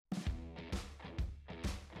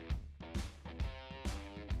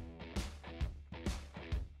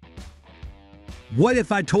What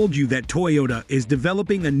if I told you that Toyota is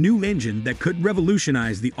developing a new engine that could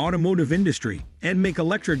revolutionize the automotive industry and make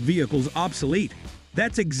electric vehicles obsolete?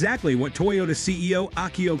 That's exactly what Toyota CEO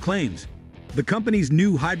Akio claims. The company's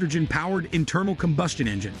new hydrogen-powered internal combustion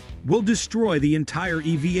engine will destroy the entire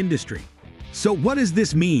EV industry. So what does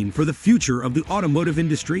this mean for the future of the automotive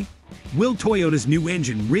industry? Will Toyota's new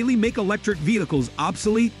engine really make electric vehicles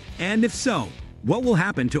obsolete? And if so, what will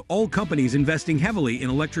happen to all companies investing heavily in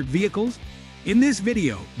electric vehicles? In this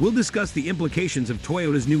video, we'll discuss the implications of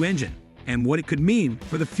Toyota's new engine and what it could mean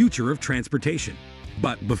for the future of transportation.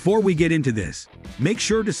 But before we get into this, make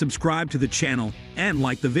sure to subscribe to the channel and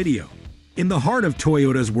like the video. In the heart of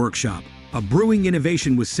Toyota's workshop, a brewing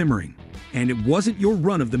innovation was simmering, and it wasn't your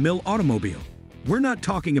run-of-the-mill automobile. We're not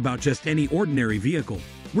talking about just any ordinary vehicle.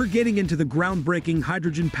 We're getting into the groundbreaking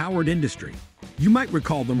hydrogen-powered industry. You might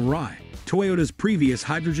recall the Mirai, Toyota's previous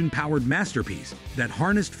hydrogen-powered masterpiece that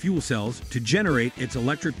harnessed fuel cells to generate its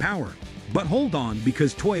electric power. But hold on,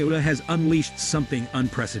 because Toyota has unleashed something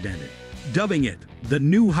unprecedented, dubbing it the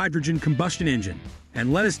new hydrogen combustion engine.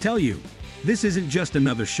 And let us tell you, this isn't just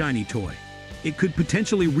another shiny toy. It could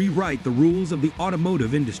potentially rewrite the rules of the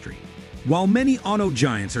automotive industry. While many auto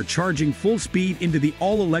giants are charging full speed into the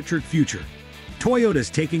all-electric future, Toyota's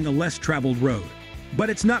taking a less traveled road. But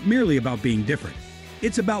it's not merely about being different.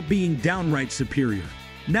 It's about being downright superior.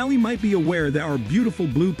 Now we might be aware that our beautiful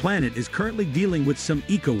blue planet is currently dealing with some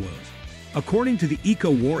eco-woes. According to the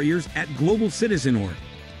eco-warriors at Global Citizen Org,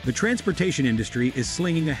 the transportation industry is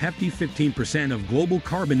slinging a hefty 15% of global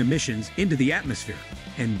carbon emissions into the atmosphere.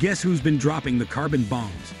 And guess who's been dropping the carbon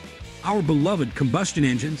bombs? Our beloved combustion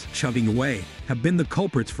engines, chugging away, have been the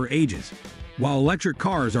culprits for ages. While electric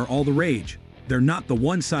cars are all the rage, they're not the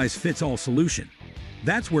one-size-fits-all solution.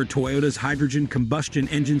 That's where Toyota's hydrogen combustion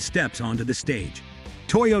engine steps onto the stage.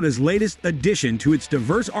 Toyota's latest addition to its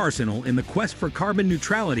diverse arsenal in the quest for carbon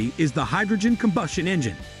neutrality is the hydrogen combustion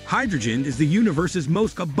engine. Hydrogen is the universe's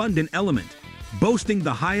most abundant element, boasting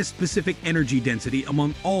the highest specific energy density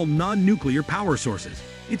among all non-nuclear power sources.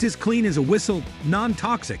 It's as clean as a whistle,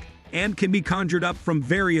 non-toxic, and can be conjured up from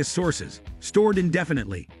various sources, stored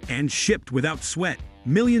indefinitely, and shipped without sweat.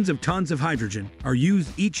 Millions of tons of hydrogen are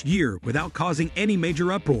used each year without causing any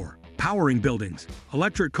major uproar, powering buildings,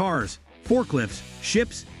 electric cars, forklifts,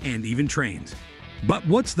 ships, and even trains. But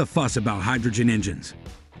what's the fuss about hydrogen engines?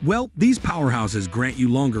 Well, these powerhouses grant you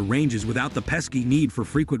longer ranges without the pesky need for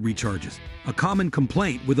frequent recharges, a common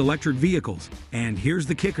complaint with electric vehicles. And here's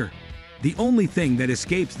the kicker. The only thing that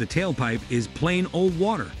escapes the tailpipe is plain old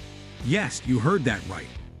water. Yes, you heard that right.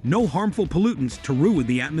 No harmful pollutants to ruin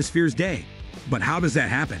the atmosphere's day. But how does that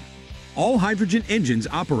happen? All hydrogen engines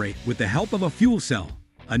operate with the help of a fuel cell,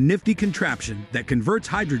 a nifty contraption that converts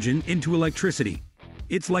hydrogen into electricity.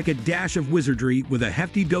 It's like a dash of wizardry with a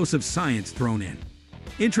hefty dose of science thrown in.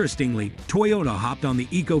 Interestingly, Toyota hopped on the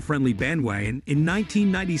eco-friendly bandwagon in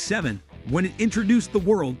 1997 when it introduced the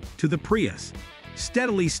world to the Prius,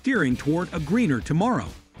 steadily steering toward a greener tomorrow.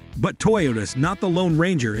 But Toyota's not the lone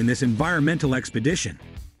ranger in this environmental expedition.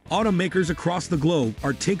 Automakers across the globe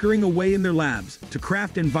are tinkering away in their labs to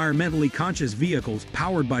craft environmentally conscious vehicles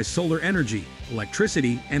powered by solar energy,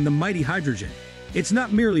 electricity, and the mighty hydrogen. It's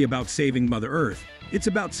not merely about saving Mother Earth, it's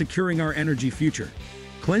about securing our energy future,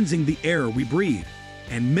 cleansing the air we breathe,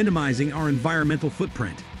 and minimizing our environmental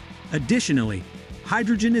footprint. Additionally,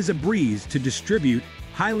 hydrogen is a breeze to distribute,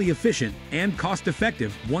 highly efficient, and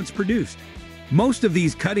cost-effective once produced. Most of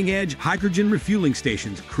these cutting-edge hydrogen refueling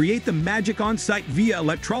stations create the magic on-site via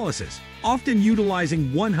electrolysis, often utilizing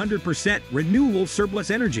 100% renewable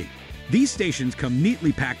surplus energy. These stations come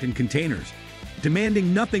neatly packed in containers,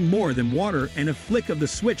 demanding nothing more than water and a flick of the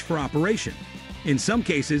switch for operation. In some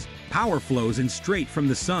cases, power flows in straight from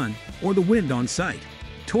the sun or the wind on site.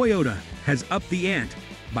 Toyota has upped the ante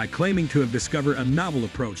by claiming to have discovered a novel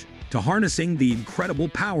approach to harnessing the incredible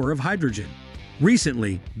power of hydrogen.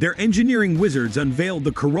 Recently, their engineering wizards unveiled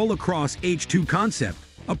the Corolla Cross H2 concept,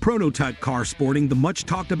 a prototype car sporting the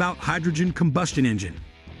much-talked-about hydrogen combustion engine.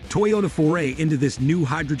 Toyota's foray into this new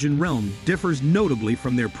hydrogen realm differs notably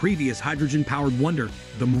from their previous hydrogen-powered wonder,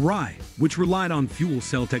 the Mirai, which relied on fuel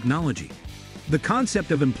cell technology. The concept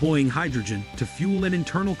of employing hydrogen to fuel an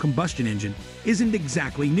internal combustion engine isn't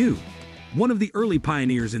exactly new. One of the early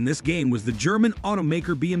pioneers in this game was the German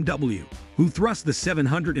automaker BMW, who thrust the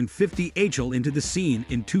 750 HL into the scene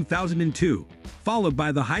in 2002, followed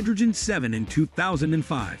by the Hydrogen 7 in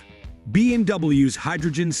 2005. BMW's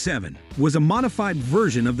Hydrogen 7 was a modified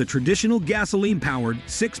version of the traditional gasoline-powered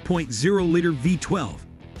 6.0-liter V12,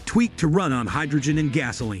 tweaked to run on hydrogen and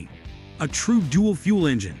gasoline. A true dual-fuel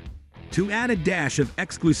engine. To add a dash of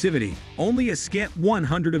exclusivity, only a scant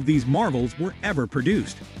 100 of these marvels were ever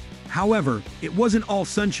produced. However, it wasn't all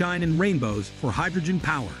sunshine and rainbows for hydrogen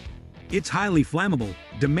power. It's highly flammable,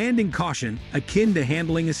 demanding caution akin to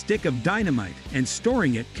handling a stick of dynamite, and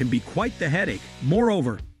storing it can be quite the headache.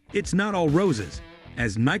 Moreover, it's not all roses,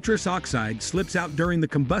 as nitrous oxide slips out during the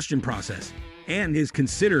combustion process and is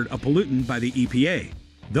considered a pollutant by the EPA,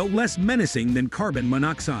 though less menacing than carbon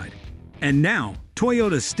monoxide. And now,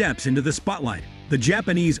 Toyota steps into the spotlight. The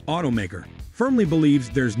Japanese automaker firmly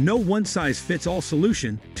believes there's no one-size-fits-all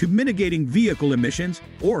solution to mitigating vehicle emissions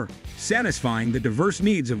or satisfying the diverse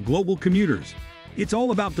needs of global commuters. It's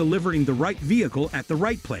all about delivering the right vehicle at the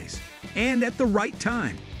right place and at the right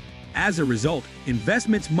time. As a result,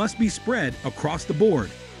 investments must be spread across the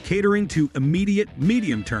board, catering to immediate,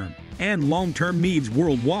 medium-term, and long-term needs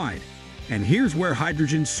worldwide. And here's where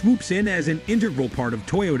hydrogen swoops in as an integral part of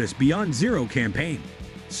Toyota's Beyond Zero campaign.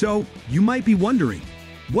 So, you might be wondering,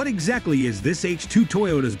 what exactly is this H2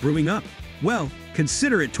 Toyota's brewing up? Well,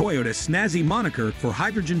 consider it Toyota's snazzy moniker for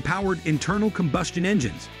hydrogen-powered internal combustion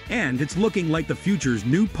engines, and it's looking like the future's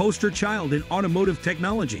new poster child in automotive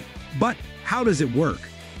technology. But how does it work?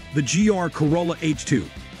 The GR Corolla H2,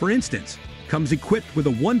 for instance, comes equipped with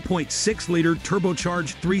a 1.6-liter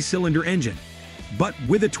turbocharged 3-cylinder engine. But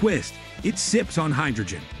with a twist, it sips on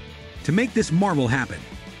hydrogen. To make this marvel happen,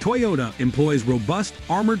 Toyota employs robust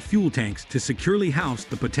armored fuel tanks to securely house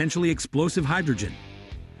the potentially explosive hydrogen,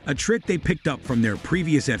 a trick they picked up from their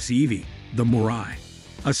previous FCEV, the Mirai.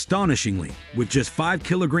 Astonishingly, with just 5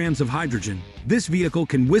 kilograms of hydrogen, this vehicle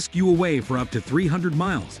can whisk you away for up to 300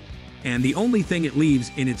 miles, and the only thing it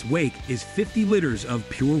leaves in its wake is 50 liters of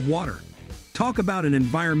pure water. Talk about an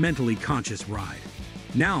environmentally conscious ride.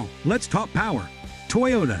 Now, let's talk power.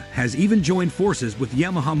 Toyota has even joined forces with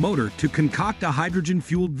Yamaha Motor to concoct a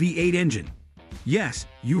hydrogen-fueled V8 engine. Yes,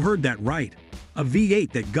 you heard that right. A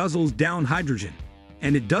V8 that guzzles down hydrogen.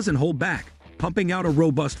 And it doesn't hold back, pumping out a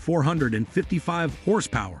robust 455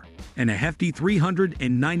 horsepower and a hefty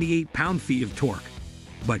 398 pound-feet of torque.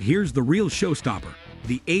 But here's the real showstopper,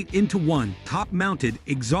 the 8-into-1 top-mounted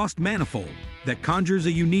exhaust manifold that conjures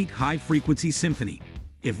a unique high-frequency symphony.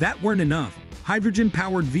 If that weren't enough,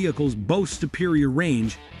 hydrogen-powered vehicles boast superior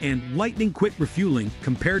range and lightning-quick refueling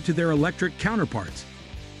compared to their electric counterparts.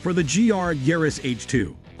 For the GR Yaris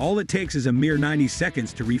H2, all it takes is a mere 90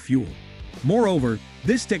 seconds to refuel. Moreover,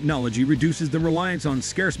 this technology reduces the reliance on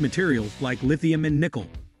scarce materials like lithium and nickel,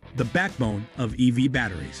 the backbone of EV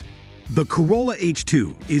batteries. The Corolla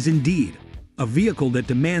H2 is indeed a vehicle that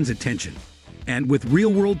demands attention, and with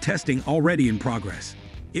real-world testing already in progress,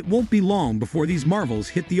 it won't be long before these marvels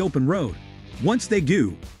hit the open road. Once they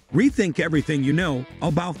do, rethink everything you know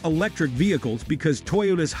about electric vehicles, because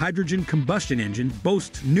Toyota's hydrogen combustion engine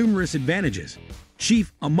boasts numerous advantages,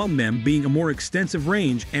 chief among them being a more extensive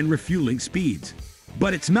range and refueling speeds.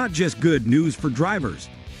 But it's not just good news for drivers,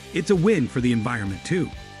 it's a win for the environment too.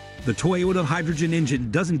 The Toyota hydrogen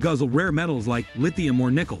engine doesn't guzzle rare metals like lithium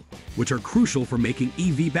or nickel, which are crucial for making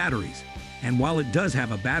EV batteries. And while it does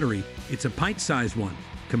have a battery, it's a pint-sized one,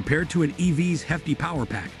 compared to an EV's hefty power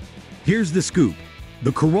pack. Here's the scoop.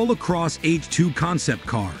 The Corolla Cross H2 concept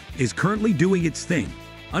car is currently doing its thing,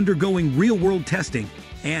 undergoing real-world testing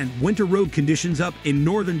and winter road conditions up in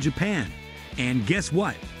northern Japan. And guess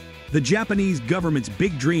what? The Japanese government's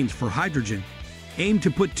big dreams for hydrogen aim to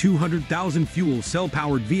put 200,000 fuel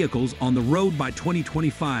cell-powered vehicles on the road by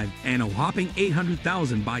 2025 and a whopping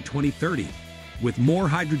 800,000 by 2030, with more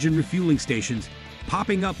hydrogen refueling stations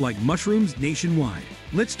popping up like mushrooms nationwide.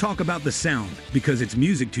 Let's talk about the sound, because it's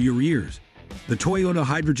music to your ears. The Toyota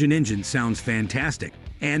hydrogen engine sounds fantastic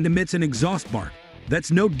and emits an exhaust bark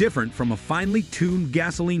that's no different from a finely tuned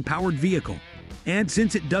gasoline-powered vehicle. And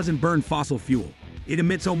since it doesn't burn fossil fuel, it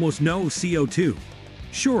emits almost no CO2.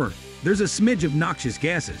 Sure, there's a smidge of noxious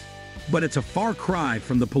gases, but it's a far cry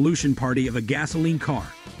from the pollution party of a gasoline car.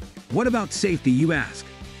 What about safety, you ask?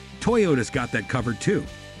 Toyota's got that covered too.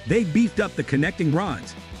 They beefed up the connecting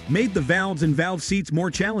rods, made the valves and valve seats more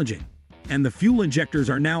challenging, and the fuel injectors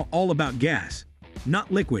are now all about gas,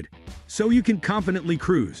 not liquid, so you can confidently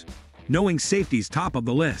cruise, knowing safety's top of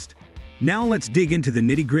the list. Now let's dig into the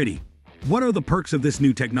nitty-gritty. What are the perks of this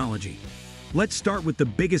new technology? Let's start with the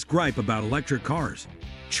biggest gripe about electric cars: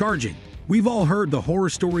 charging. We've all heard the horror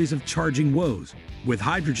stories of charging woes. With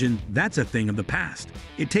hydrogen, that's a thing of the past.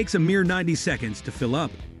 It takes a mere 90 seconds to fill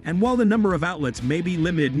up, and while the number of outlets may be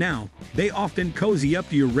limited now, they often cozy up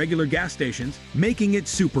to your regular gas stations, making it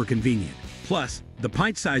super convenient. Plus, the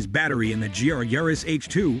pint-sized battery in the GR Yaris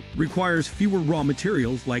H2 requires fewer raw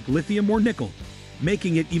materials like lithium or nickel,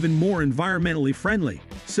 making it even more environmentally friendly.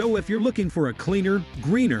 So if you're looking for a cleaner,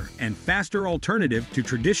 greener, and faster alternative to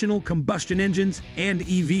traditional combustion engines and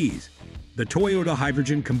EVs, the Toyota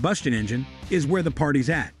hydrogen combustion engine is where the party's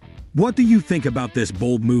at. What do you think about this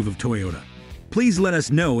bold move of Toyota? Please let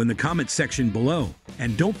us know in the comment section below,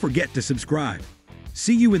 and don't forget to subscribe.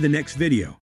 See you in the next video.